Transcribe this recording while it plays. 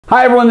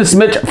Hi everyone, this is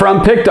Mitch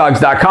from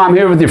PickDawgz.com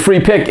here with your free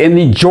pick in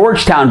the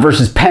Georgetown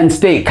versus Penn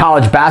State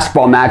college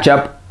basketball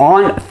matchup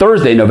on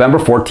Thursday, November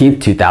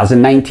 14th,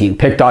 2019.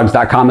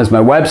 PickDawgz.com is my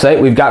website.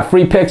 We've got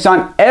free picks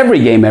on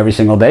every game every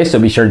single day,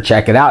 so be sure to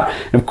check it out.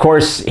 And of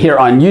course, here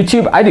on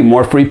YouTube, I do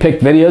more free pick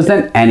videos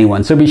than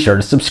anyone, so be sure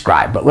to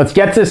subscribe. But let's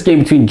get to this game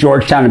between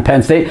Georgetown and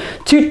Penn State.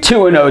 Two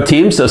 2-0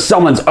 teams, so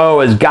someone's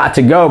O has got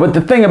to go. But the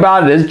thing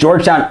about it is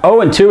Georgetown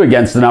 0-2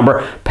 against the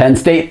number, Penn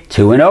State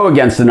 2-0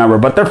 against the number,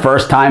 but their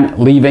first time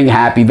leaving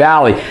Happy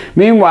Valley.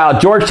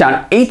 Meanwhile,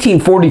 Georgetown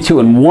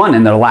 18-42-1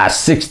 in their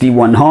last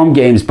 61 home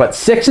games, but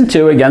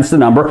 6-2 against the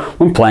number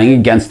when playing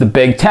against the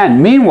Big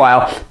Ten.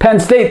 Meanwhile, Penn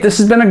State, this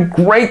has been a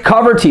great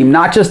cover team,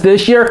 not just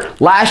this year,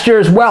 last year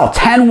as well.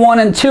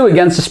 10-1-2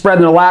 against the spread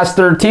in their last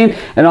 13,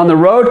 and on the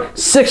road,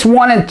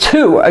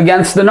 6-1-2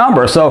 against the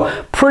number.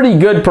 So pretty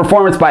good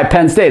performance by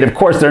Penn State. Of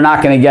course, they're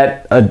not going to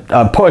get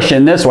a push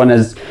in this one,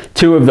 as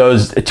two of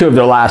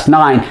their last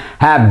 9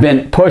 have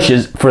been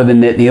pushes for the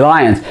Nittany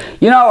Lions.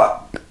 You know,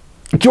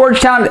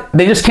 Georgetown,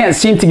 they just can't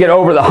seem to get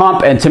over the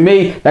hump, and to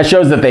me, that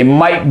shows that they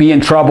might be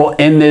in trouble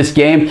in this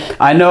game.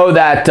 I know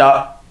that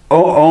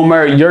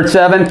Omer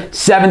Yurtseven,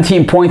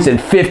 17 points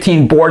and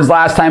 15 boards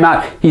last time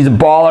out. He's a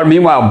baller.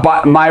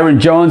 Meanwhile, Myron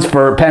Jones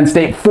for Penn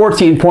State,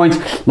 14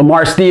 points.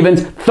 Lamar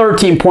Stevens,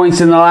 13 points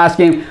in the last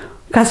game.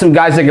 Got some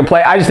guys that can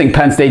play. I just think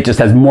Penn State just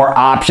has more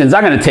options.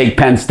 I'm going to take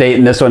Penn State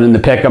in this one in the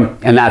pick'em,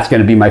 and that's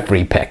going to be my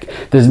free pick.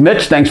 This is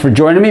Mitch. Thanks for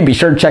joining me. Be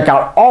sure to check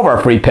out all of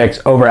our free picks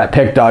over at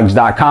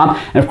PickDawgz.com.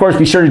 And of course,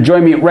 be sure to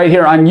join me right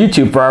here on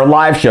YouTube for our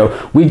live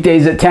show.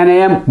 Weekdays at 10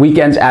 a.m.,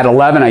 weekends at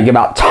 11. I give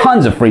out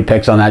tons of free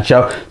picks on that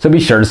show, so be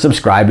sure to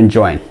subscribe and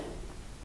join.